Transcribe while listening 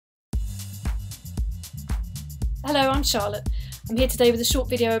Hello, I'm Charlotte. I'm here today with a short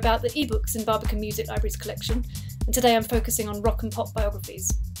video about the eBooks in Barbican Music Library's collection, and today I'm focusing on rock and pop biographies.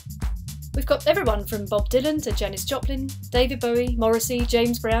 We've got everyone from Bob Dylan to Janis Joplin, David Bowie, Morrissey,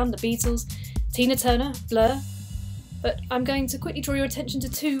 James Brown, the Beatles, Tina Turner, Blur, but I'm going to quickly draw your attention to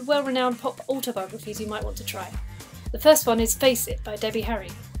two well-renowned pop autobiographies you might want to try. The first one is Face It by Debbie Harry.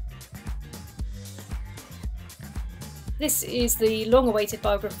 This is the long-awaited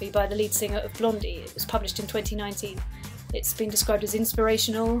biography by the lead singer of Blondie. It was published in 2019. It's been described as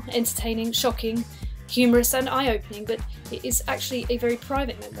inspirational, entertaining, shocking, humorous and eye-opening, but it is actually a very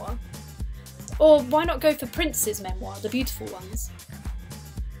private memoir. Or why not go for Prince's memoir, The Beautiful Ones?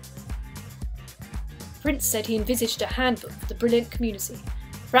 Prince said he envisaged a handbook for the brilliant community,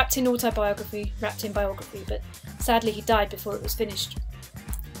 wrapped in autobiography, wrapped in biography, but sadly he died before it was finished.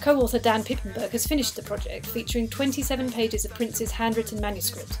 Co-author Dan Pippenberg has finished the project, featuring 27 pages of Prince's handwritten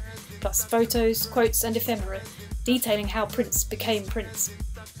manuscript, plus photos, quotes and ephemera, detailing how Prince became Prince.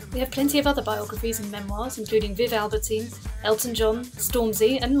 We have plenty of other biographies and memoirs, including Viv Albertine, Elton John,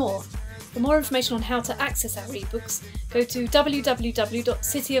 Stormzy and more. For more information on how to access our ebooks, go to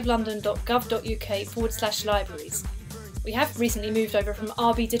www.cityoflondon.gov.uk/libraries. We have recently moved over from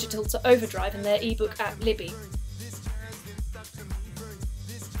RB Digital to Overdrive and their ebook app Libby.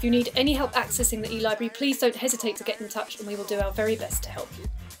 If you need any help accessing the e-library, please don't hesitate to get in touch and we will do our very best to help you.